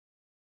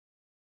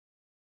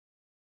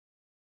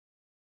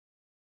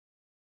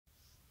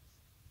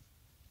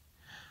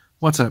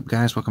What's up,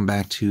 guys? Welcome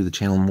back to the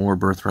channel. More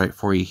Birthright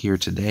for you here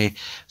today.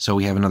 So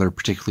we have another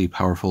particularly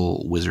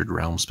powerful Wizard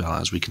Realm spell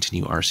as we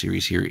continue our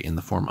series here in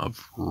the form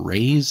of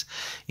Raze.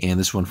 And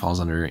this one falls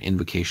under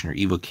Invocation or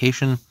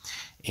Evocation.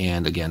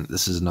 And again,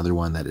 this is another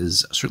one that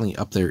is certainly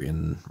up there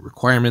in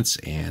requirements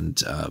and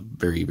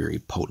very, very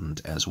potent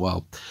as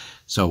well.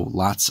 So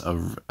lots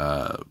of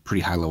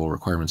pretty high level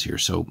requirements here.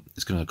 So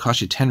it's going to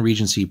cost you 10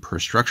 Regency per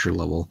structure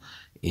level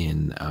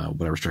in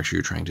whatever structure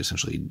you're trying to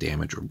essentially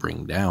damage or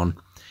bring down.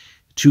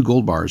 2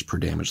 gold bars per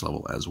damage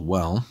level as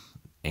well.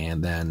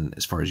 And then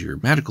as far as your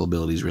magical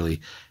abilities, really,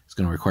 it's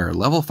going to require a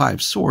level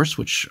 5 source,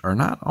 which are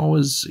not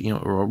always,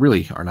 or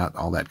really are not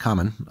all that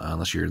common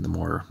unless you're in the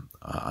more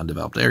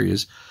undeveloped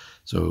areas.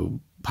 So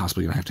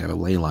possibly going to have a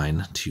ley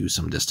line to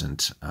some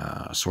distant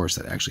source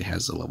that actually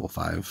has a level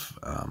 5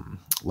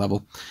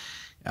 level.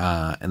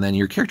 And then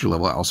your character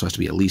level also has to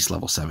be at least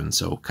level 7,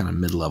 so kind of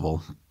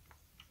mid-level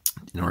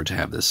in order to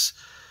have this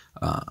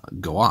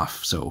go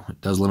off. So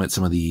it does limit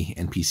some of the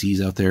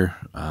NPCs out there.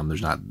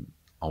 There's not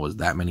always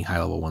that many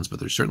high-level ones, but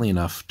there's certainly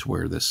enough to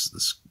where this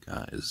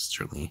is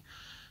certainly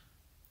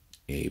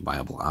a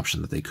viable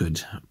option that they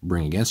could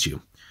bring against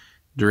you.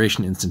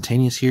 Duration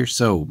instantaneous here.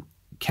 So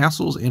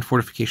castles and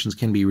fortifications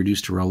can be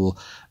reduced to rubble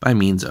by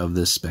means of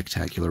this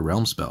spectacular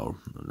realm spell.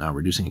 Now,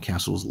 reducing a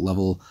castle's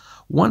level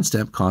 1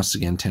 step costs,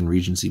 again, 10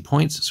 Regency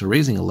points. So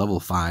raising a level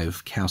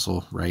 5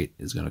 castle, right,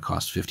 is going to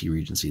cost 50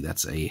 Regency.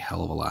 That's a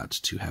hell of a lot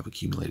to have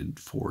accumulated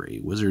for a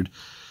wizard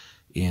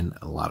in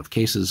a lot of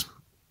cases.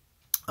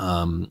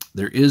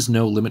 There is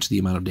no limit to the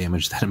amount of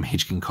damage that a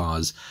mage can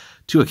cause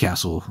to a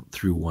castle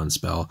through one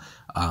spell.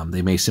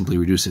 They may simply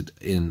reduce it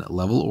in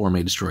level or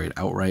may destroy it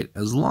outright,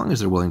 as long as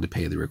they're willing to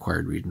pay the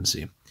required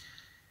Regency.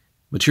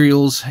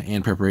 Materials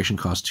and preparation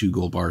cost 2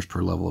 gold bars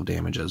per level of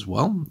damage as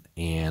well.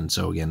 And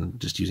so again,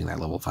 just using that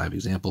level 5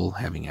 example,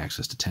 having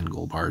access to 10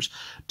 gold bars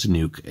to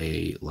nuke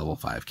a level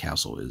 5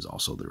 castle is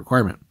also the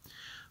requirement.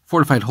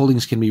 Fortified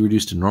holdings can be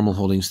reduced to normal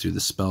holdings through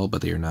the spell,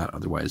 but they are not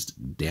otherwise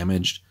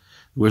damaged.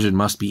 The wizard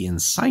must be in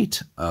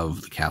sight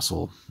of the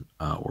castle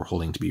or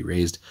holding to be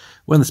raised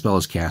when the spell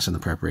is cast, and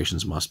the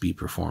preparations must be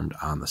performed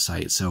on the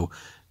site. So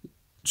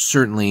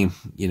certainly,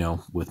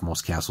 with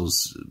most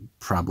castles,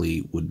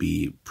 probably would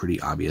be pretty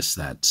obvious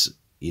that,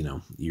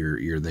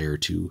 you're there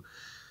to,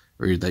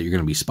 or that you're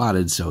going to be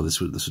spotted. So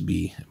this would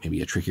be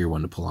maybe a trickier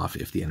one to pull off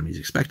if the enemy's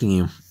expecting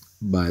you.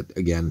 But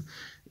again,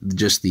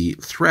 just the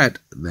threat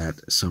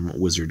that some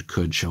wizard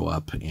could show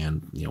up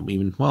and,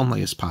 even, well, I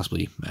guess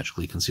possibly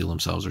magically conceal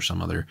themselves or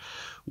some other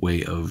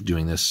way of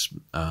doing this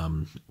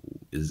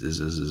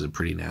is a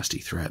pretty nasty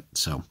threat.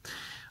 So,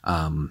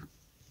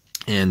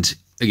 and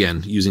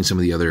again, using some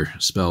of the other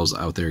spells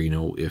out there,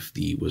 if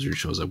the wizard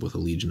shows up with a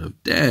Legion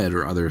of Dead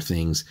or other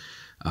things,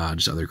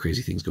 just other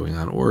crazy things going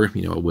on, or,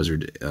 a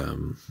wizard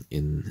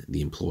in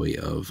the employ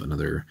of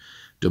another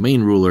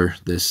domain ruler,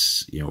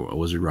 this, a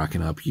wizard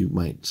rocking up, you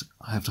might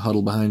have to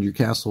huddle behind your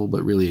castle,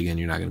 but really, again,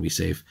 you're not going to be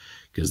safe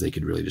because they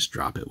could really just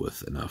drop it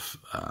with enough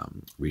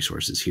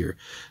resources here.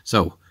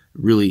 So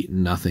really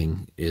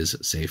nothing is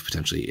safe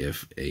potentially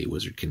if a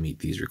wizard can meet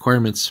these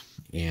requirements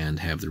and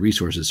have the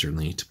resources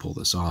certainly to pull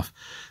this off.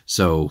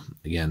 So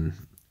again,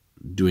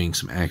 doing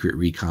some accurate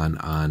recon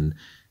on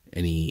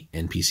any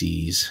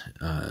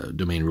NPCs,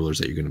 domain rulers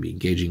that you're going to be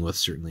engaging with,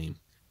 certainly.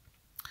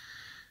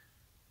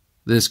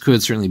 This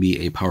could certainly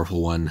be a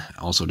powerful one,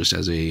 also just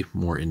as a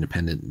more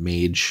independent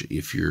mage,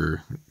 if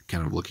you're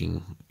kind of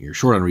you're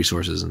short on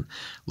resources and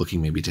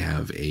looking maybe to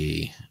have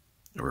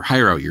or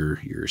hire out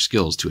your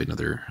skills to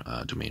another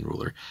domain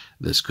ruler.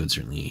 This could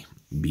certainly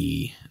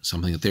be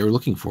something that they were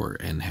looking for,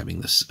 and having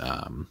this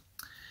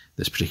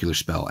this particular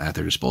spell at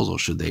their disposal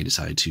should they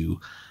decide to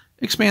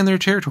expand their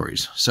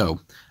territories. So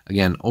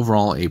again,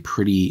 overall a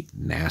pretty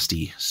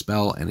nasty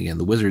spell, and again,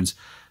 the wizards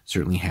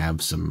certainly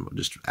have some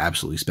just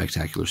absolutely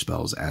spectacular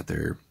spells at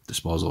their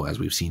disposal, as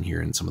we've seen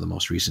here in some of the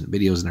most recent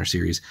videos in our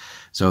series.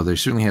 So they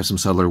certainly have some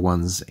subtler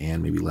ones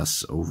and maybe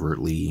less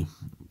overtly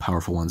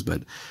powerful ones,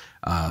 but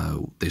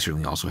they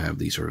certainly also have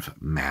the sort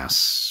of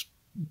mass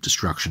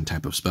destruction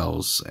type of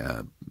spells,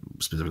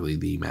 specifically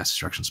the mass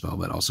destruction spell,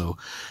 but also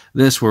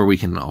this, where we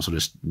can also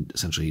just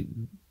essentially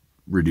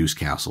reduce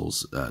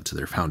castles to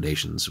their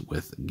foundations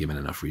with given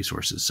enough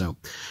resources. So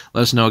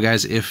let us know,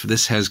 guys, if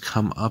this has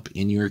come up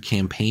in your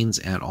campaigns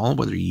at all,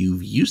 whether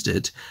you've used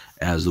it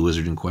as the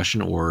wizard in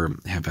question or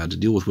have had to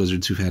deal with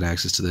wizards who've had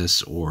access to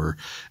this, or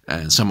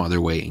in some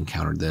other way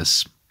encountered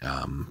this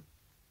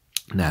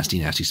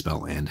nasty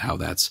spell, and how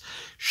that's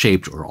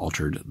shaped or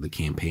altered the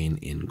campaign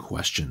in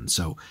question.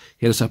 So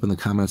hit us up in the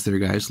comments there,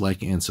 guys.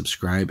 Like and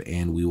subscribe,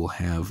 and we will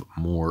have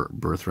more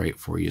Birthright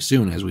for you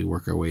soon as we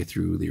work our way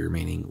through the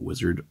remaining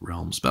Wizard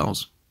Realm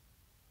spells.